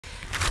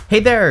Hey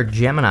there,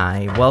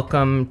 Gemini.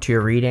 Welcome to your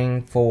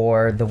reading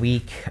for the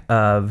week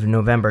of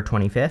November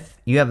 25th.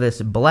 You have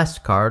this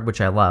blessed card,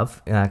 which I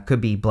love. Could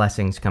be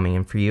blessings coming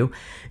in for you.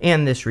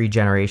 And this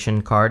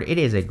regeneration card. It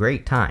is a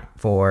great time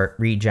for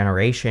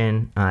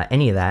regeneration,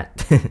 any of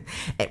that.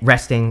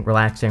 Resting,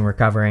 relaxing,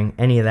 recovering,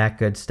 any of that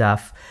good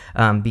stuff.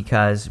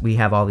 Because we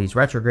have all these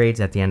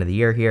retrogrades at the end of the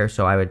year here.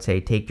 So I would say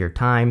take your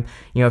time.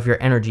 You know, if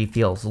your energy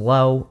feels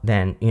low,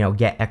 then,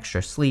 get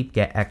extra sleep,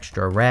 get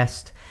extra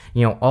rest.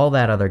 All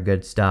that other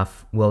good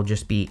stuff will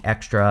just be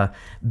extra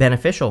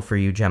beneficial for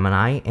you,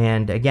 Gemini.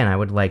 And again, I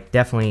would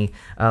definitely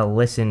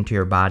listen to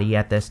your body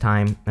at this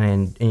time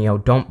and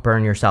don't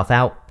burn yourself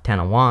out. 10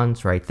 of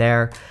Wands right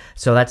there.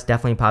 So that's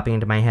definitely popping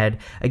into my head.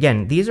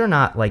 Again, these are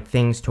not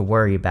things to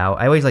worry about.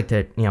 I always like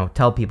to,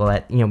 tell people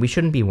that, we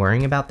shouldn't be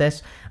worrying about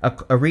this.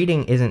 A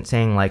reading isn't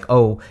saying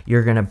oh,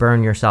 you're going to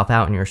burn yourself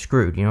out and you're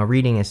screwed. A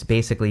reading is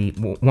basically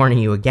warning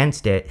you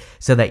against it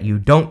so that you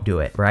don't do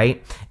it,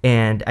 right?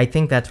 And I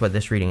think that's what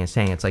this reading is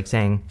saying. It's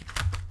saying,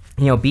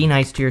 be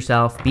nice to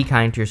yourself, be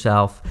kind to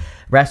yourself,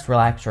 rest,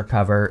 relax,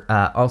 recover.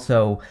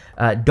 Also,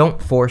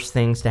 don't force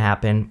things to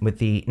happen with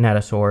the Knight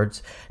of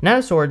Swords. Knight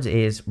of Swords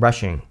is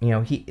rushing.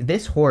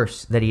 This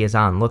horse that he is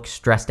on looks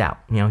stressed out.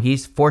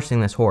 He's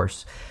forcing this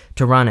horse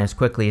to run as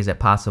quickly as it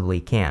possibly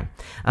can.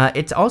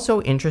 It's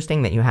also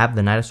interesting that you have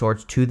the Knight of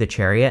Swords to the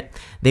Chariot.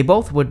 They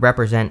both would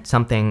represent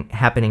something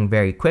happening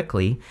very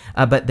quickly,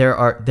 but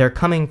they're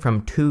coming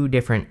from two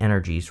different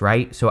energies,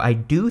 right? So I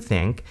do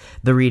think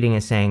the reading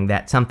is saying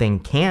that something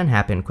can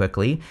happen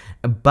quickly,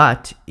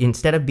 but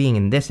instead of being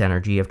in this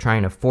energy of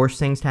trying to force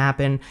things to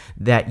happen,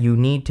 that you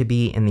need to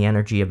be in the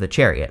energy of the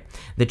Chariot.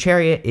 The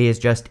Chariot is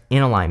just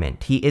in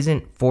alignment. He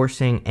isn't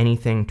forcing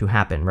anything to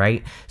happen,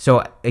 right?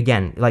 So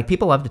again,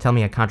 people love to tell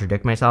me I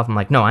contradict myself.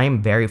 I'm no, I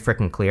am very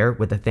freaking clear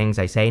with the things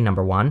I say,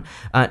 number one.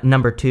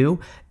 Number two,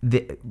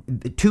 the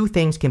two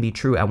things can be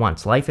true at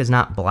once. Life is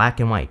not black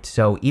and white.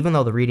 So even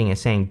though the reading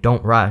is saying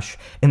don't rush,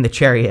 and the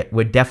Chariot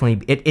would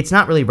definitely, it's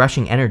not really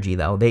rushing energy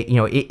though.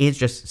 It is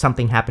just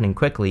something happening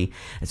quickly.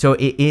 So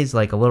it is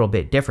a little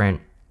bit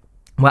different.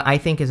 What I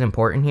think is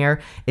important here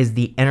is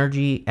the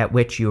energy at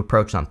which you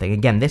approach something.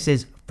 Again, this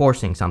is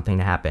forcing something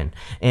to happen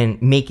and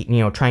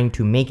trying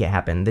to make it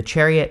happen. The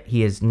Chariot,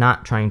 he is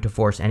not trying to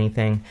force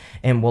anything,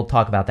 and we'll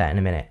talk about that in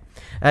a minute.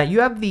 You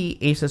have the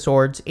Ace of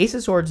Swords. Ace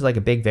of Swords is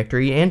a big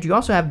victory, and you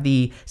also have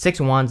the Six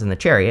of Wands and the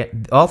Chariot.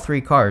 All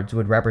three cards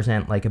would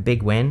represent a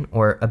big win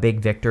or a big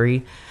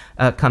victory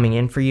coming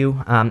in for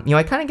you.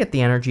 I kind of get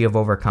the energy of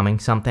overcoming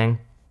something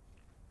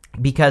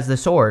because the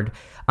sword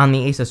on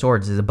the Ace of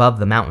Swords is above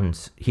the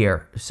mountains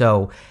here.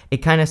 So it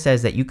kind of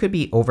says that you could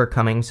be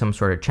overcoming some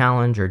sort of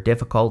challenge or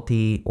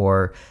difficulty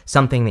or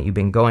something that you've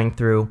been going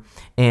through.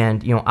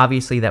 And,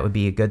 obviously that would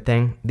be a good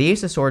thing. The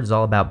Ace of Swords is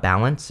all about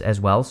balance as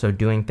well. So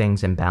doing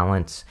things in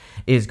balance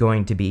is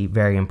going to be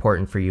very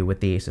important for you with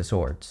the Ace of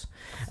Swords.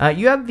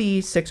 You have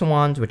the Six of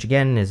Wands, which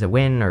again is a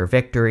win or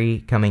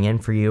victory coming in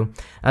for you.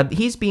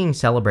 He's being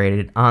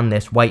celebrated on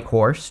this white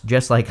horse,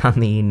 just like on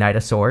the Knight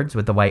of Swords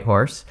with the white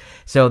horse.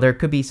 So there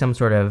could be some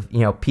sort of,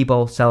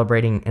 people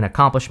celebrating an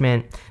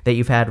accomplishment that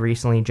you've had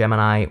recently,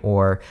 Gemini,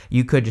 or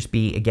you could just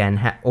be,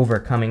 again,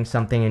 overcoming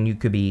something, and you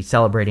could be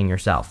celebrating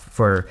yourself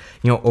for,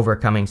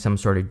 overcoming some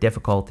sort of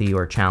difficulty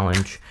or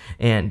challenge.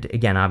 And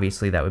again,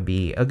 obviously that would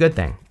be a good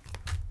thing.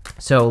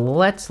 So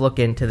let's look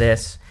into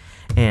this.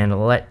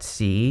 And let's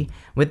see.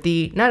 With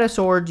the Knight of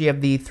Swords, you have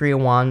the Three of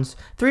Wands.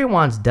 Three of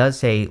Wands does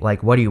say,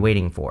 what are you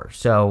waiting for?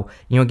 So,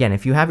 again,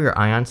 if you have your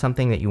eye on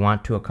something that you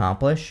want to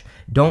accomplish,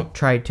 don't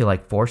try to,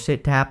 force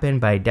it to happen,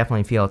 but I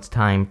definitely feel it's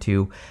time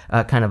to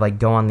kind of,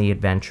 go on the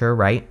adventure,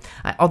 right?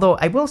 Although,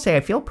 I will say I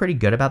feel pretty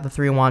good about the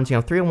Three of Wands.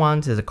 Three of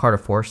Wands is a card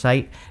of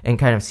foresight and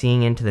kind of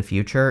seeing into the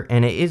future,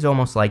 and it is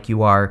almost like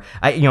you are,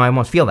 I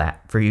almost feel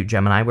that for you,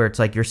 Gemini, where it's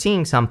you're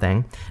seeing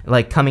something,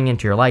 coming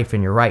into your life,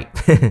 and you're right.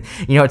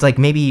 It's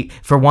maybe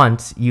for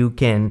once you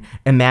can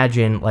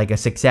imagine a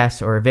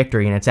success or a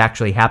victory and it's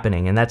actually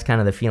happening, and that's kind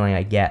of the feeling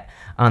I get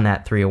on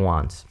that Three of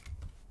Wands.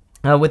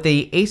 With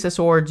the Ace of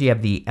Swords, you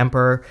have the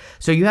Emperor.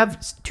 So you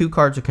have two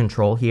cards of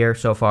control here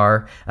so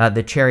far,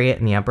 the Chariot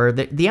and the Emperor.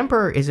 The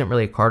Emperor isn't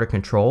really a card of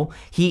control.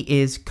 He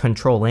is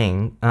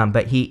controlling,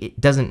 but he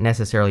doesn't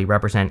necessarily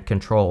represent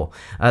control.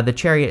 The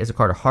Chariot is a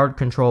card of hard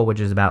control, which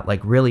is about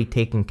really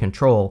taking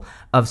control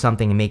of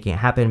something and making it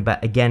happen.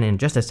 But again, in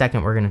just a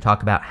second, we're going to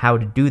talk about how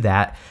to do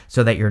that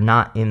so that you're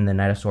not in the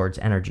Knight of Swords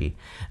energy.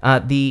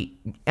 The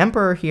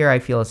Emperor here, I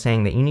feel, is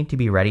saying that you need to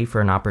be ready for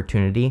an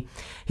opportunity.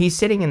 He's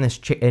sitting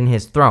in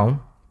his throne,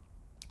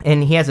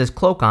 and he has his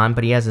cloak on,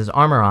 but he has his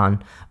armor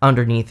on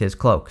underneath his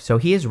cloak. So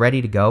he is ready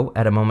to go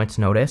at a moment's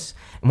notice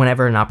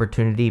whenever an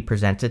opportunity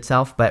presents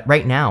itself. But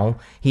right now,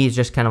 he's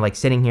just kind of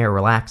sitting here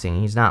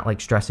relaxing. He's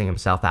not stressing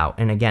himself out.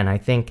 And again, I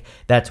think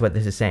that's what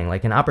this is saying.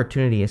 An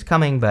opportunity is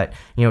coming, but,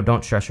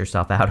 don't stress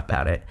yourself out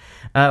about it.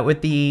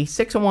 With the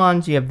Six of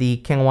Wands, you have the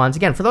King of Wands.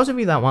 Again, for those of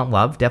you that want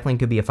love, definitely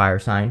could be a fire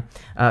sign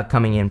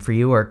coming in for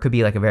you, or it could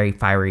be a very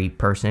fiery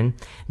person.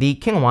 The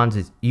King of Wands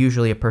is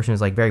usually a person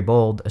who's very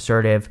bold,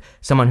 assertive,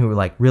 someone who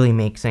really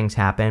makes things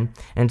happen.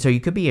 And so you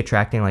could be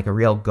attracting like a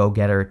real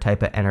go-getter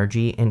type of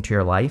energy into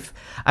your life.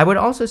 I would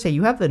also say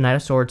you have the Knight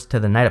of Swords to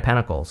the Knight of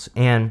Pentacles.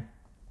 And,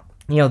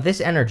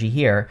 this energy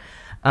here,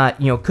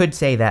 could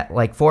say that,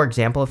 like, for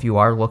example, if you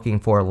are looking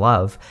for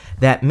love,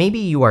 that maybe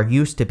you are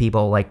used to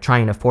people like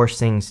trying to force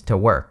things to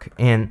work.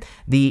 And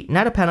the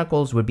Knight of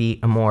Pentacles would be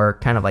a more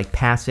kind of like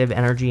passive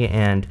energy,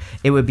 and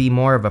it would be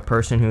more of a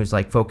person who's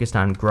like focused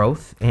on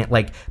growth and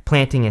like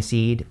planting a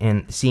seed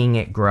and seeing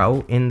it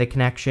grow in the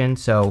connection.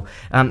 So,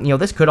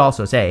 this could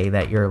also say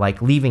that you're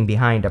like leaving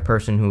behind a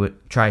person who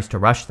tries to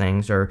rush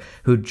things or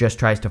who just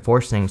tries to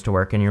force things to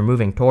work, and you're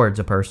moving towards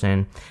a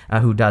person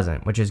who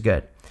doesn't, which is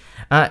good.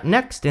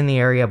 Next, in the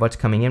area of what's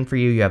coming in for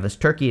you, you have this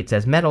turkey. It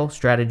says metal,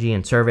 strategy,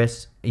 and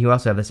service. You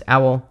also have this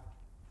owl.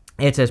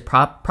 It says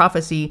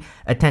prophecy,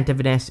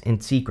 attentiveness,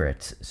 and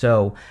secrets.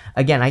 So,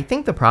 again, I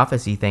think the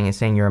prophecy thing is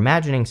saying you're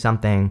imagining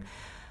something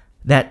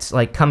that's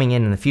like coming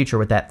in the future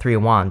with that Three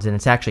of Wands, and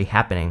it's actually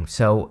happening.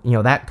 So,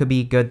 that could be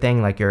a good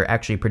thing, like you're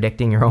actually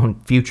predicting your own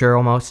future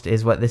almost,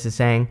 is what this is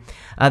saying.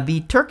 The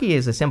turkey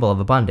is a symbol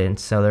of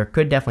abundance, so there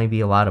could definitely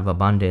be a lot of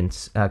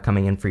abundance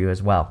coming in for you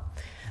as well.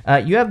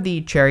 You have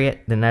the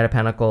Chariot, the Knight of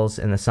Pentacles,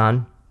 and the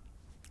Sun.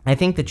 I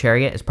think the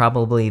Chariot is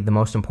probably the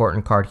most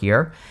important card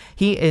here.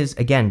 He is,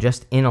 again,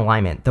 just in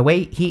alignment. The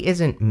way he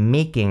isn't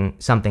making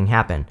something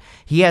happen.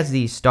 He has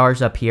these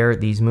stars up here,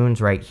 these moons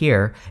right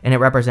here, and it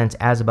represents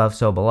as above,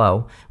 so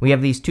below. We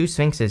have these two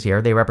sphinxes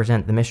here. They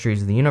represent the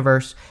mysteries of the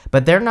universe,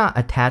 but they're not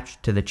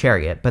attached to the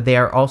Chariot, but they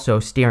are also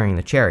steering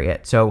the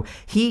Chariot. So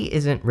he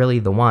isn't really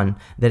the one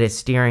that is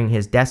steering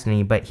his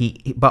destiny, but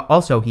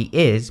also he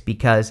is,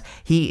 because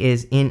he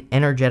is in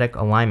energetic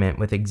alignment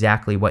with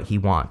exactly what he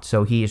wants.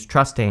 So he is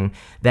trusting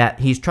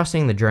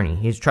the journey.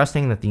 He's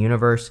trusting that the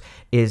universe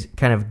is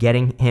kind of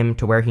getting him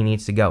to where he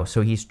needs to go.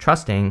 So he's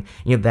trusting,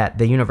 that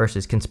the universe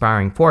is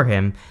conspiring for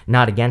him,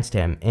 not against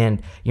him.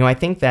 And, I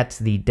think that's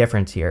the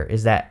difference here,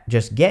 is that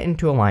just get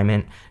into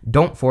alignment,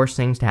 don't force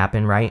things to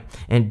happen, right?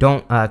 And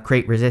don't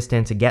create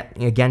resistance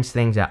against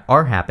things that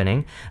are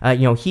happening.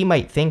 He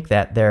might think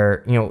that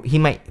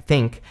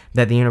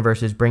the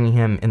universe is bringing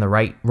him in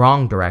the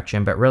wrong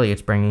direction, but really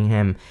it's bringing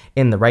him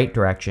in the right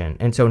direction.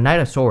 And so Knight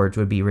of Swords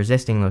would be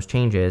resisting those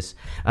changes,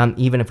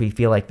 even if we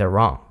feel like they're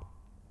wrong,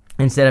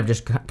 instead of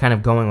just kind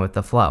of going with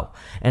the flow.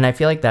 And I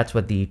feel like that's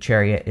what the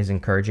Chariot is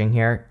encouraging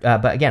here.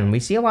 But again, we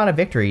see a lot of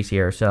victories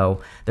here,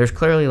 so there's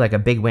clearly like a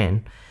big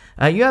win.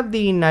 You have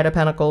the Knight of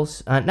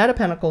Pentacles. Knight of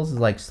Pentacles is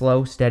like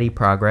slow, steady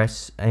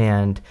progress,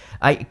 and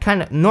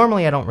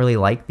normally I don't really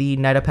like the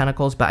Knight of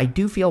Pentacles, but I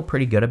do feel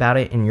pretty good about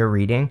it in your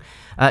reading.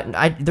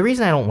 The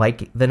reason I don't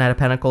like the Knight of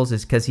Pentacles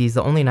is because he's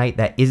the only knight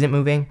that isn't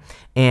moving,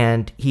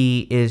 and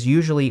he is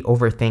usually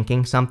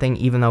overthinking something,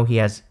 even though he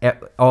has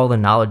all the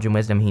knowledge and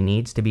wisdom he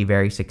needs to be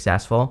very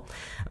successful.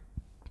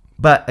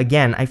 But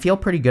again, I feel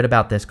pretty good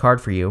about this card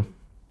for you.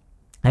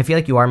 I feel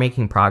like you are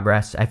making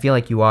progress. I feel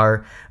like you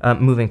are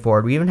moving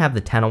forward. We even have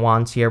the Ten of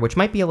Wands here, which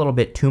might be a little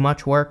bit too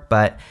much work,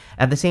 but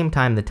at the same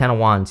time, the Ten of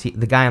Wands,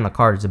 the guy on the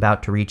card is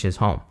about to reach his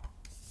home.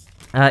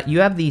 You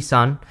have the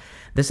Sun.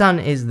 The Sun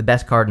is the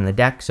best card in the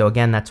deck, so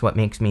again, that's what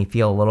makes me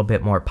feel a little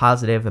bit more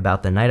positive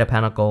about the Knight of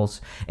Pentacles,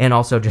 and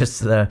also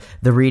just the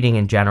reading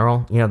in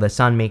general. The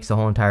Sun makes the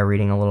whole entire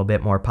reading a little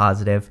bit more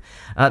positive.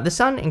 The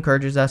Sun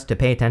encourages us to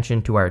pay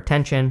attention to our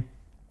attention,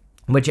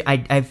 which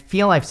I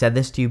feel I've said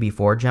this to you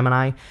before,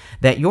 Gemini,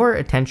 that your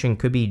attention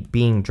could be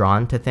being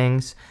drawn to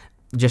things,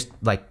 just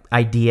like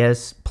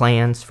ideas,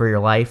 plans for your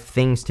life,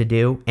 things to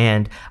do,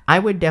 and I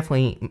would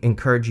definitely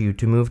encourage you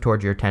to move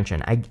towards your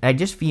attention. I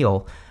just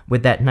feel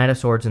with that Knight of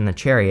Swords and the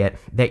Chariot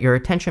that your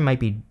attention might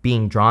be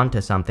being drawn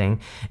to something,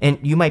 and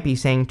you might be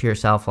saying to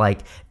yourself, like,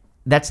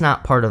 that's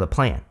not part of the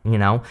plan,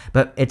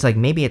 but it's like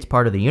maybe it's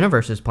part of the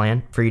universe's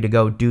plan for you to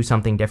go do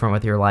something different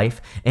with your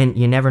life, and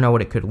you never know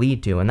what it could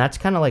lead to. And that's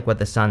kind of like what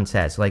the Sun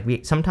says.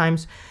 Like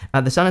sometimes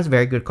the Sun is a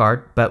very good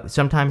card, but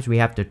sometimes we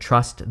have to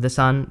trust the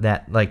Sun,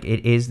 that like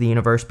it is the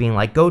universe being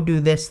like, go do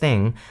this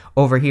thing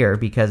over here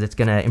because it's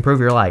going to improve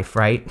your life,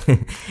 right?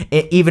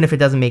 Even if it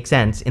doesn't make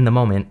sense in the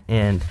moment.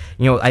 And,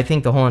 I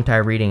think the whole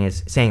entire reading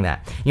is saying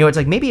that. It's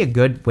like maybe a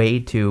good way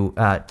to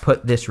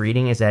put this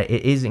reading is that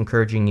it is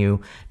encouraging you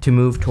to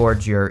move towards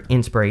your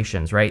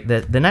inspirations, right?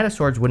 The Knight of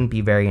Swords wouldn't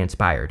be very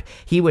inspired.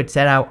 He would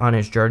set out on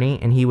his journey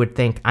and he would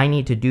think, I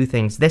need to do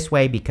things this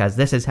way because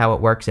this is how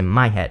it works in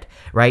my head,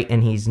 right?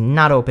 And he's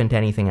not open to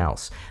anything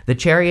else. The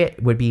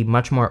Chariot would be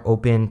much more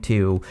open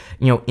to,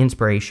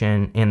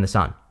 inspiration in the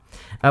Sun.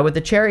 With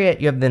the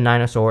Chariot, you have the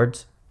Nine of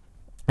Swords.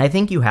 I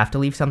think you have to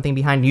leave something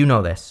behind. You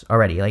know this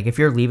already. Like if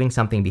you're leaving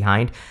something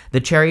behind,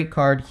 the Chariot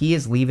card, he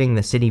is leaving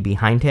the city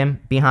behind,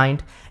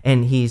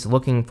 and he's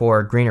looking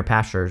for greener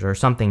pastures or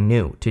something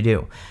new to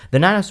do. The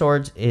Nine of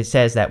Swords, it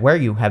says that where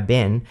you have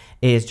been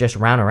is just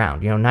round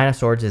around. Nine of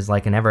Swords is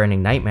like a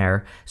never-ending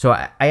nightmare. So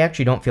I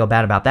actually don't feel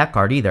bad about that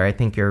card either. I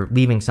think you're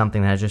leaving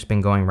something that has just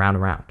been going round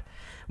and round.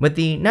 With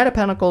the Knight of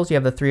Pentacles, you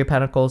have the Three of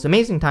Pentacles.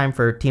 Amazing time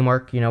for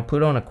teamwork.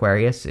 Pluto and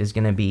Aquarius is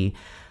going to be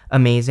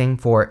amazing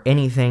for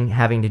anything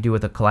having to do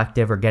with a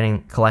collective or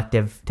getting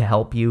collective to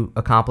help you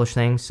accomplish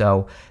things.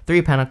 So Three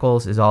of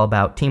Pentacles is all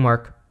about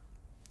teamwork.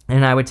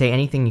 And I would say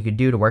anything you could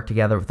do to work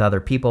together with other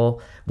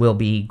people will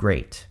be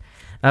great.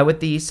 With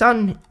the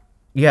Sun,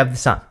 you have the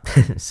Sun.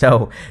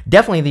 So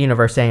definitely the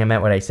universe saying I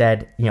meant what I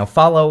said.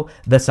 Follow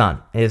the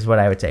Sun is what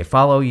I would say.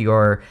 Follow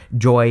your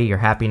joy, your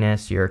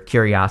happiness, your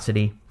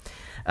curiosity.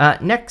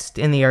 Next,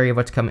 in the area of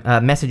what's coming,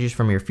 messages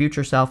from your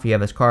future self, you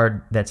have this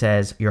card that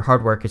says your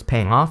hard work is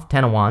paying off.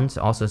 Ten of Wands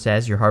also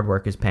says your hard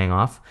work is paying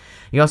off.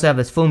 You also have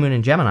this full moon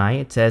in Gemini.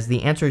 It says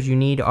the answers you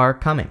need are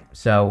coming.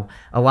 So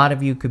a lot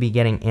of you could be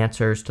getting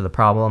answers to the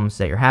problems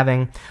that you're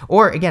having.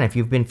 Or again, if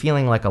you've been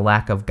feeling like a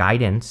lack of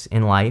guidance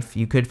in life,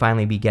 you could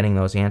finally be getting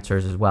those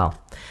answers as well.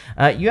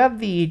 You have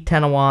the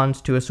Ten of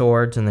Wands, Two of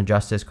Swords, and the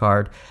Justice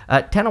card.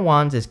 Ten of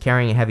Wands is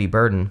carrying a heavy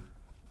burden,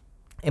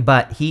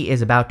 but he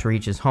is about to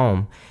reach his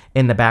home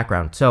in the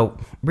background. So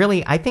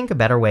really, I think a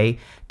better way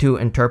to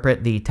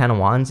interpret the Ten of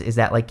Wands is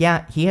that,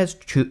 he has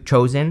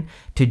chosen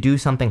to do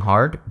something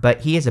hard, but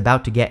he is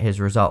about to get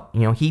his result.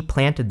 He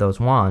planted those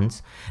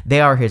wands.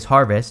 They are his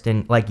harvest.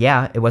 And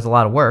it was a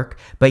lot of work,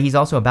 but he's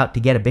also about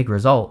to get a big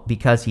result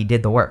because he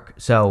did the work.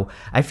 So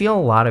I feel a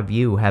lot of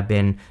you have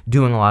been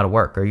doing a lot of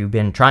work, or you've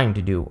been trying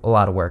to do a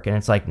lot of work. And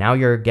it's now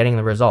you're getting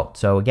the result.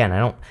 So again,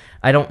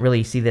 I don't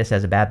really see this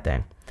as a bad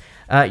thing.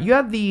 You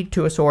have the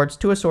Two of Swords.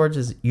 Two of Swords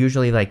is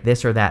usually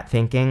this or that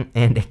thinking.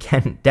 And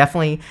again,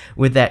 definitely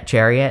with that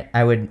Chariot,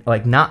 I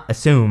would not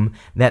assume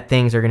that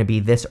things are going to be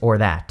this or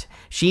that.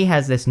 She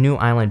has this new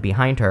island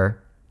behind her.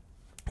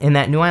 And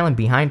that new island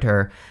behind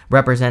her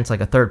represents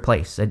a third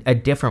place, a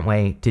different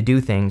way to do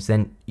things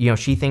than,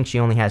 she thinks she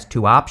only has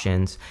two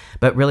options,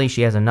 but really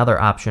she has another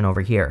option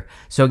over here.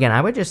 So again,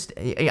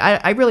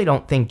 I really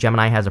don't think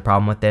Gemini has a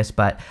problem with this,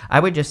 but I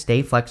would just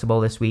stay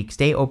flexible this week,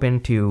 stay open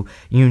to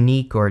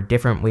unique or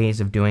different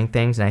ways of doing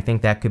things. And I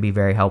think that could be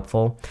very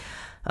helpful.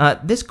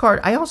 This card,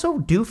 I also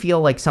do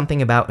feel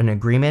something about an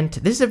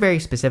agreement. This is a very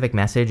specific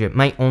message. It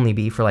might only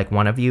be for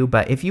one of you,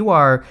 but if you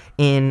are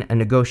in a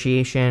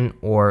negotiation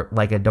or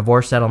a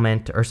divorce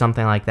settlement or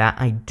something like that,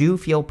 I do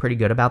feel pretty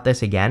good about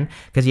this again,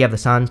 because you have the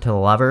Sun to the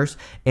Lovers.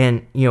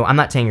 And, I'm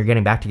not saying you're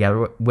getting back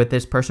together with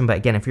this person, but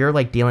again, if you're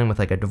dealing with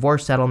a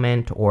divorce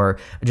settlement or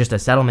just a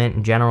settlement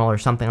in general or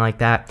something like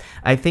that,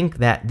 I think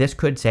that this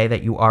could say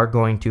that you are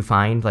going to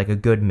find a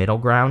good middle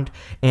ground.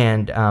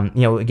 And,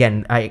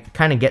 again, I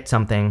kind of get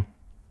something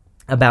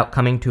about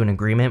coming to an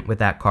agreement with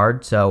that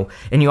card. So,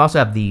 and you also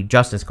have the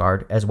Justice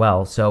card as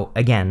well. So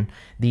again,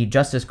 the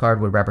Justice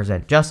card would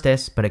represent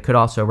justice, but it could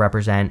also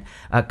represent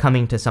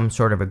coming to some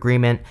sort of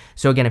agreement.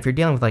 So again, if you're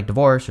dealing with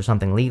divorce or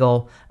something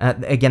legal,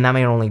 again, that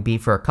may only be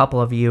for a couple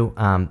of you,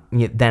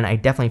 then I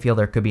definitely feel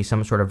there could be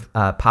some sort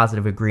of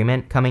positive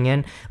agreement coming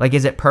in.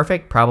 Is it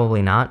perfect?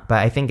 Probably not, but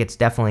I think it's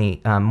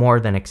definitely more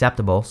than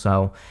acceptable.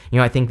 So,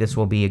 I think this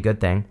will be a good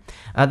thing.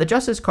 The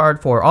Justice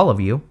card for all of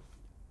you,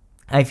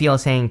 I feel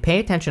saying pay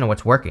attention to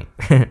what's working.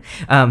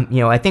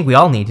 I think we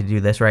all need to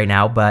do this right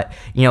now, but,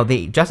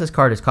 the Justice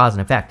card is cause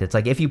and effect. It's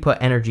if you put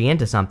energy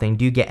into something,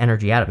 do you get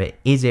energy out of it?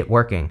 Is it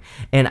working?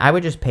 And I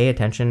would just pay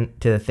attention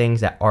to the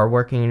things that are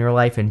working in your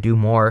life and do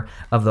more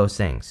of those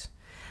things.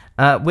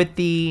 With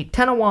the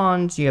Ten of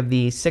Wands, you have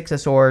the Six of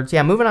Swords.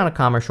 Yeah, moving on to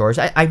calmer shores.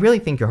 I really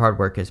think your hard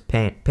work is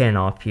paying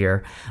off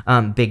here,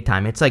 big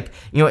time. It's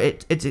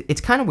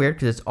it's kind of weird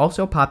because it's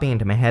also popping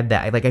into my head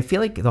that I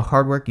feel like the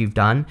hard work you've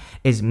done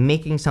is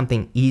making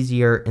something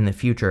easier in the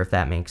future, if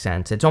that makes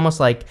sense. It's almost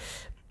like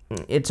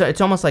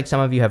almost like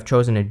some of you have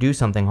chosen to do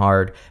something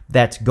hard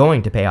that's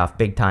going to pay off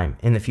big time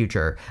in the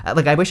future.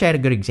 I wish I had a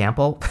good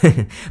example,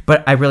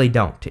 but I really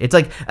don't. It's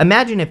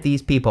imagine if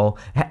these people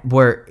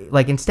were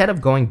instead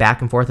of going back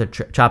and forth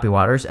at choppy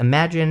waters,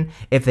 imagine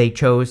if they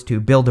chose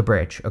to build a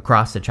bridge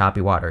across the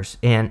choppy waters.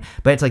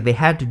 But it's they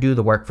had to do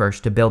the work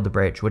first to build the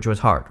bridge, which was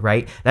hard,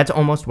 right? That's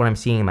almost what I'm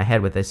seeing in my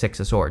head with the Six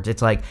of Swords.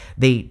 It's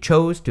they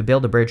chose to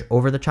build a bridge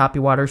over the choppy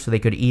waters so they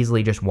could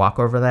easily just walk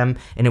over them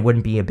and it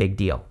wouldn't be a big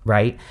deal,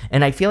 right?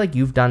 And I feel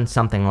you've done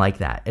something like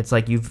that. It's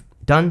you've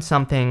done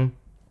something,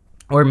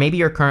 or maybe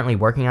you're currently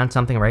working on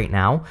something right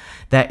now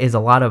that is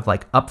a lot of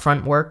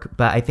upfront work,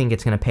 but I think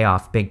it's going to pay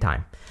off big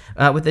time.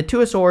 With the Two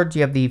of Swords,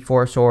 you have the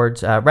Four of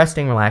Swords,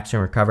 resting, relaxing,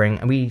 recovering.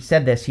 And we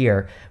said this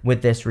here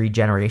with this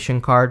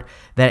regeneration card,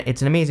 that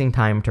it's an amazing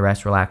time to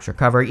rest, relax,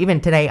 recover.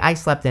 Even today, I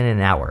slept in an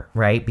hour,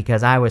 right?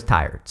 Because I was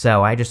tired.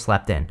 So I just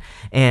slept in.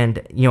 And,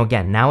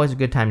 again, now is a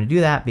good time to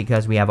do that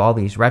because we have all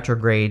these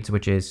retrogrades,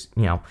 which is,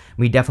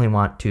 we definitely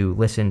want to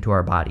listen to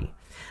our body.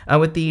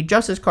 With the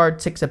Justice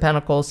card, Six of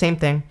Pentacles, same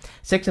thing.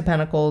 Six of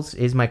Pentacles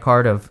is my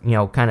card of,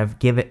 kind of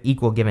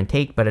equal give and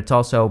take, but it's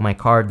also my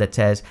card that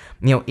says,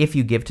 if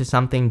you give to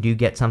something, do you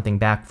get something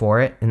back for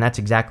it? And that's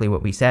exactly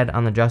what we said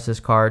on the Justice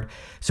card.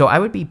 So I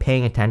would be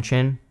paying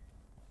attention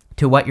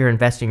to what you're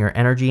investing your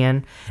energy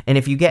in. And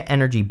if you get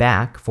energy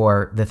back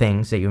for the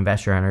things that you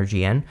invest your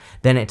energy in,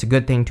 then it's a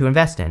good thing to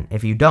invest in.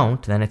 If you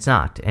don't, then it's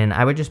not. And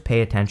I would just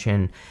pay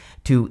attention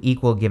to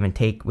equal give and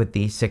take with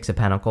the Six of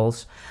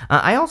Pentacles.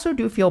 I also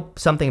do feel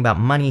something about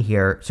money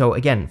here. So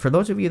again, for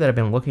those of you that have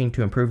been looking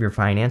to improve your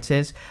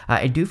finances,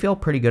 I do feel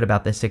pretty good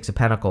about this Six of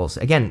Pentacles.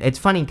 Again, it's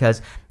funny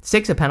because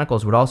Six of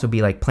Pentacles would also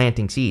be like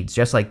planting seeds,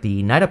 just like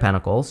the Knight of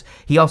Pentacles.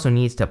 He also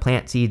needs to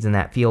plant seeds in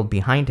that field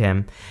behind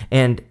him.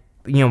 And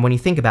when you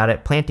think about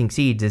it, planting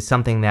seeds is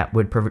something that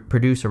would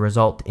produce a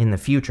result in the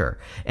future.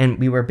 And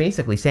we were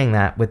basically saying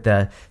that with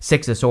the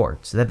Six of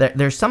Swords, that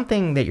there's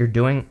something that you're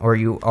doing or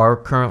you are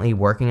currently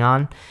working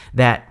on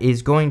that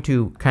is going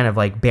to kind of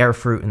like bear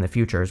fruit in the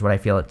future is what I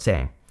feel it's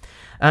saying.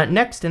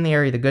 Next, in the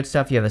area of the good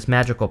stuff, you have this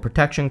magical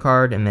protection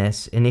card and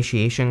this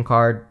initiation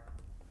card.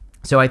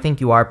 So I think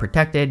you are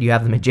protected. You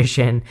have the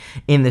Magician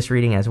in this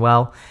reading as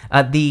well.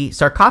 The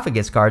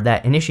sarcophagus card,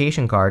 that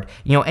initiation card,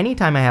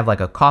 anytime I have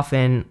like a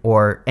coffin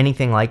or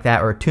anything like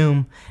that or a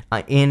tomb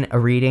in a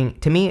reading,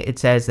 to me it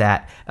says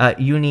that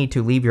you need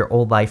to leave your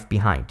old life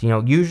behind.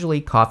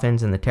 Usually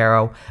coffins in the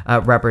tarot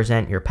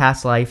represent your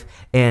past life,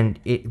 and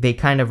they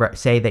kind of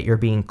say that you're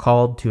being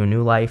called to a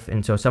new life,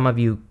 and so some of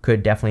you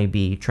could definitely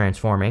be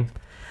transforming.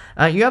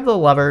 You have the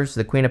Lovers,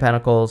 the Queen of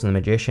Pentacles, and the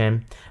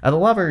Magician. The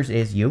Lovers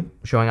is you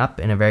showing up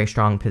in a very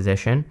strong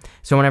position.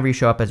 So whenever you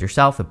show up as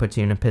yourself, it puts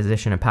you in a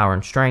position of power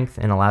and strength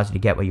and allows you to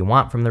get what you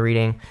want from the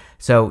reading.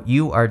 So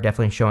you are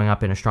definitely showing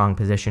up in a strong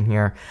position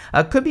here.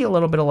 Could be a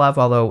little bit of love,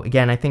 although,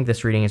 again, I think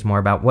this reading is more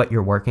about what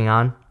you're working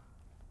on.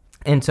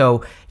 And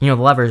so, the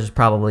Lovers is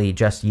probably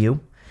just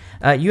you.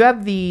 You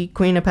have the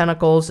Queen of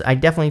Pentacles. I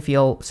definitely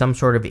feel some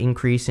sort of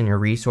increase in your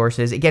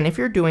resources. Again, if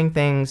you're doing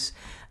things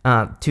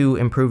to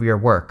improve your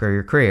work or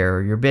your career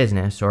or your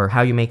business or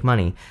how you make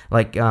money,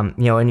 like,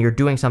 and you're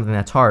doing something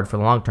that's hard for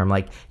the long term,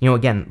 like,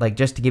 again, like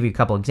just to give you a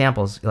couple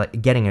examples,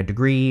 like getting a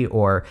degree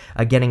or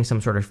getting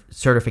some sort of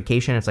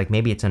certification, it's like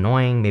maybe it's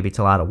annoying, maybe it's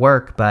a lot of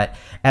work, but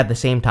at the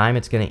same time,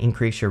 it's going to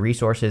increase your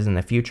resources in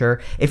the future.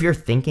 If you're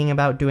thinking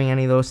about doing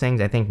any of those things,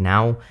 I think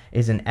now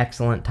is an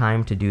excellent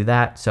time to do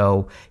that.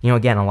 So,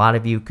 again, a lot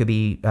of you could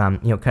be,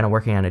 kind of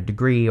working on a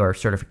degree or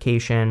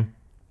certification.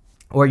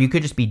 Or you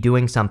could just be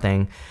doing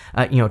something,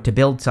 to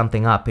build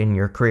something up in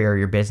your career or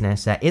your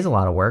business that is a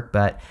lot of work.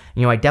 But,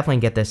 I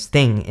definitely get this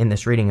thing in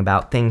this reading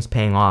about things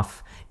paying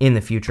off in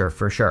the future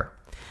for sure.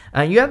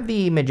 You have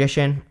the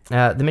Magician.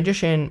 The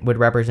Magician would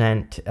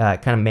represent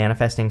kind of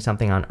manifesting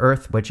something on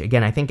Earth, which,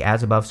 again, I think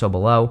as above, so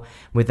below.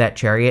 With that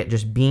Chariot,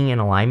 just being in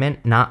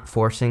alignment, not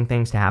forcing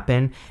things to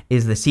happen,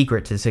 is the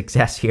secret to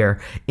success here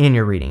in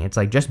your reading. It's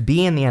like just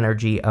be in the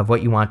energy of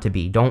what you want to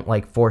be. Don't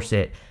like force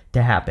it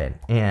to happen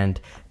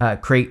and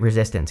create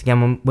resistance.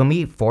 Again, when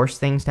we force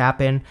things to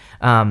happen,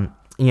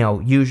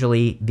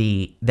 usually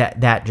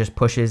that just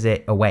pushes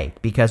it away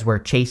because we're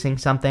chasing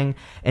something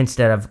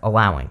instead of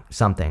allowing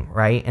something,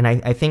 right? And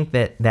I think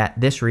that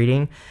this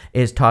reading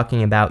is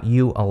talking about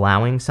you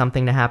allowing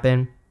something to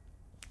happen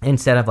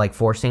instead of like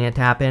forcing it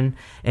to happen,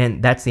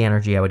 and that's the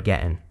energy I would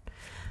get in.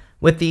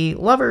 With the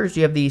Lovers,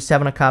 you have the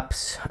Seven of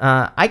Cups.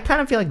 I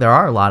kind of feel like there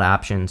are a lot of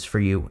options for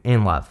you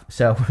in love.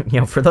 So,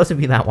 for those of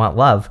you that want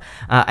love,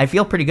 I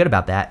feel pretty good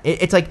about that.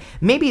 It's like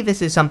maybe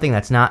this is something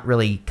that's not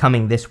really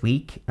coming this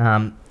week.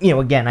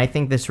 Again, I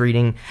think this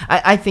reading,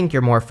 I think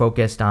you're more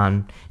focused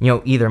on,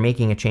 either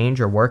making a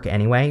change or work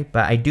anyway.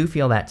 But I do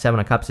feel that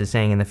Seven of Cups is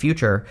saying in the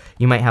future,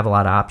 you might have a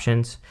lot of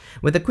options.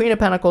 With the Queen of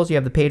Pentacles, you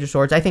have the Page of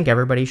Swords. I think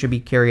everybody should be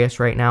curious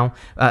right now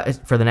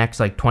for the next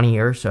 20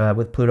 years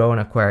with Pluto and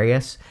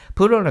Aquarius.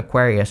 Pluto and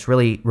Aquarius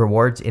really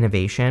rewards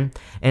innovation.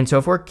 And so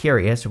if we're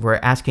curious, if we're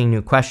asking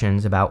new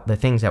questions about the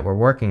things that we're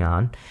working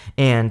on,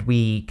 and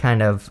we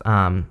kind of,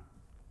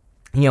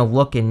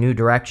 look in new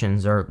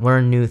directions or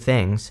learn new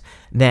things,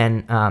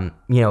 then,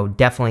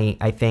 definitely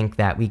I think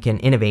that we can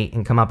innovate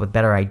and come up with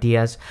better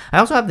ideas. I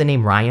also have the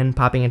name Ryan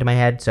popping into my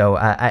head. So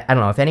I don't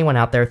know if anyone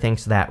out there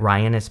thinks that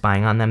Ryan is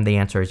spying on them. The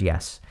answer is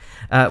yes.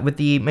 With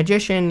the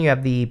Magician, you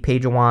have the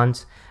Page of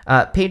Wands.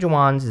 Page of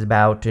Wands is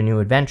about a new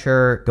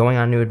adventure, going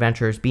on new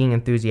adventures, being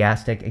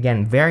enthusiastic.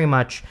 Again, very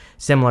much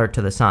similar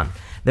to the Sun.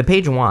 The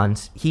Page of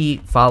Wands, he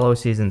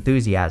follows his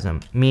enthusiasm,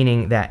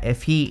 meaning that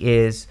if he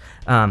is,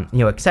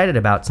 excited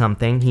about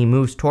something, he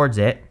moves towards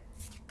it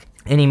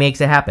and he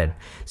makes it happen.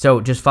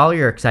 So just follow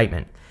your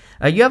excitement.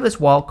 You have this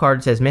wall card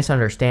that says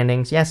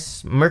misunderstandings.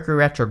 Yes, Mercury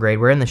retrograde.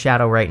 We're in the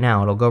shadow right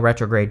now. It'll go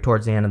retrograde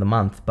towards the end of the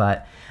month,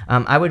 but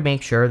I would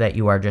make sure that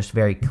you are just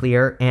very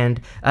clear,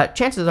 and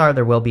chances are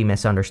there will be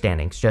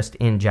misunderstandings just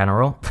in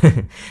general.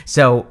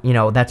 So,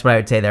 that's what I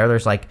would say there.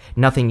 There's like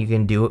nothing you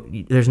can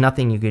do. There's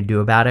nothing you can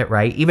do about it,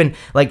 right? Even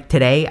like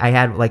today I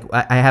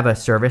have a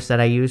service that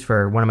I use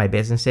for one of my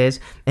businesses,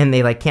 and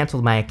they like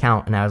canceled my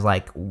account, and I was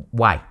like,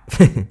 why?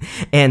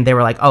 And they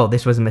were like, oh,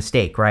 this was a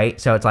mistake,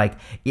 right? So it's like,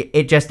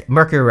 it just,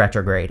 Mercury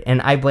retrograde,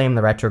 and I blame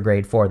the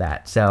retrograde for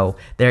that. So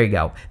there you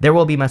go. There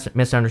will be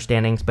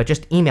misunderstandings, but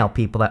just email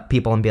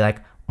people and be like,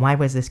 why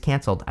was this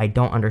canceled? I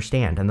don't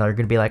understand. And they're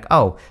going to be like,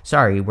 oh,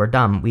 sorry, we're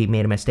dumb. We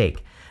made a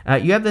mistake.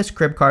 You have this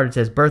crib card that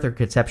says birth or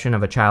conception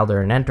of a child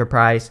or an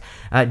enterprise.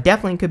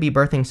 Definitely could be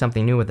birthing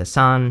something new with the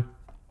Sun.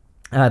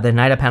 The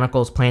Knight of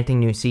Pentacles, planting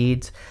new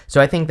seeds.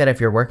 So I think that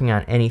if you're working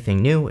on anything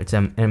new, it's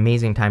an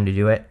amazing time to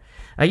do it.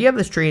 You have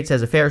this tree, it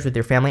says affairs with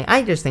your family.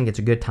 I just think it's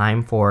a good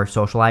time for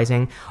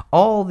socializing.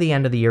 All the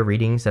end of the year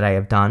readings that I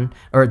have done,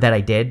 or that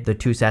I did, the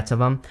 2 sets of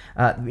them,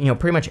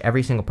 pretty much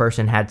every single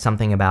person had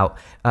something about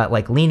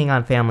like leaning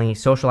on family,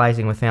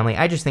 socializing with family.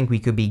 I just think we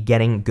could be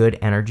getting good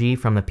energy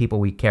from the people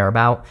we care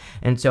about.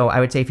 And so I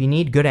would say if you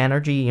need good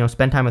energy,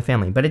 spend time with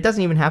family. But it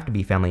doesn't even have to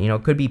be family.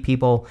 It could be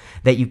people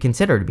that you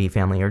consider to be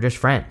family or just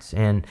friends.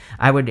 And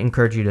I would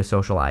encourage you to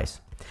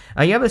socialize.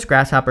 You have this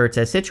grasshopper. It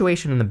says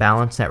situation in the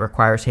balance that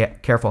requires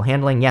careful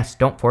handling. Yes,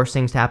 don't force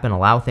things to happen.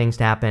 Allow things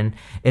to happen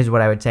is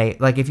what I would say.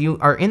 Like if you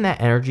are in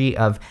that energy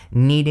of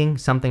needing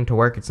something to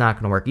work, it's not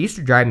going to work. It used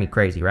to drive me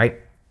crazy, right?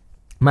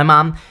 My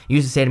mom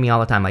used to say to me all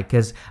the time, like,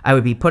 because I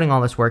would be putting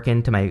all this work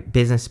into my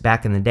business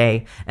back in the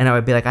day, and I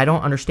would be like, I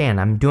don't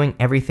understand. I'm doing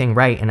everything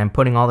right, and I'm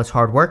putting all this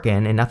hard work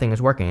in, and nothing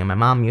is working. And my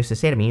mom used to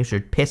say to me, you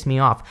should piss me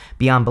off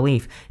beyond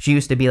belief. She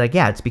used to be like,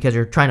 yeah, it's because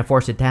you're trying to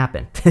force it to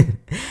happen.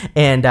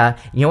 And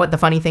you know what the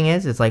funny thing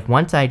is? It's like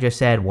once I just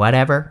said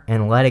whatever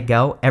and let it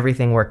go,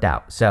 everything worked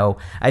out. So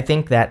I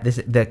think that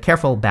the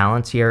careful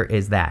balance here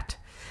is that.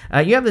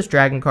 You have this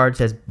dragon card,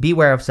 says,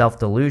 beware of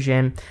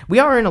self-delusion. We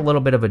are in a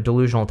little bit of a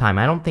delusional time.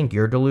 I don't think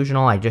you're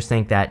delusional. I just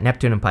think that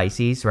Neptune and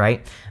Pisces,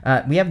 right?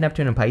 We have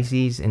Neptune and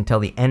Pisces until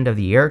the end of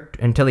the year,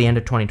 until the end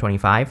of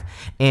 2025.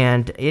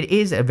 And it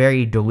is a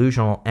very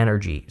delusional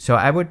energy. So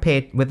I would pay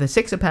it with the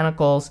 6 of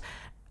Pentacles.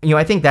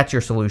 I think that's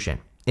your solution,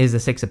 is the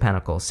 6 of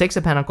Pentacles. 6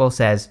 of Pentacles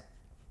says,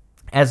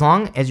 as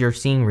long as you're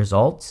seeing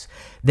results,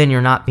 then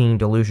you're not being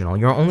delusional.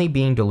 You're only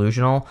being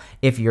delusional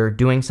if you're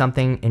doing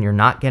something and you're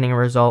not getting a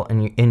result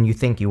and you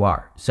think you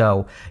are.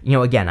 So,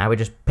 again, I would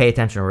just pay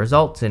attention to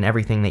results and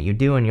everything that you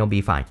do and you'll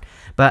be fine.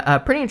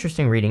 But pretty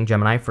interesting reading,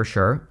 Gemini, for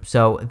sure.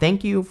 So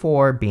thank you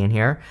for being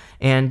here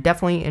and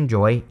definitely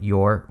enjoy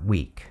your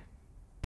week.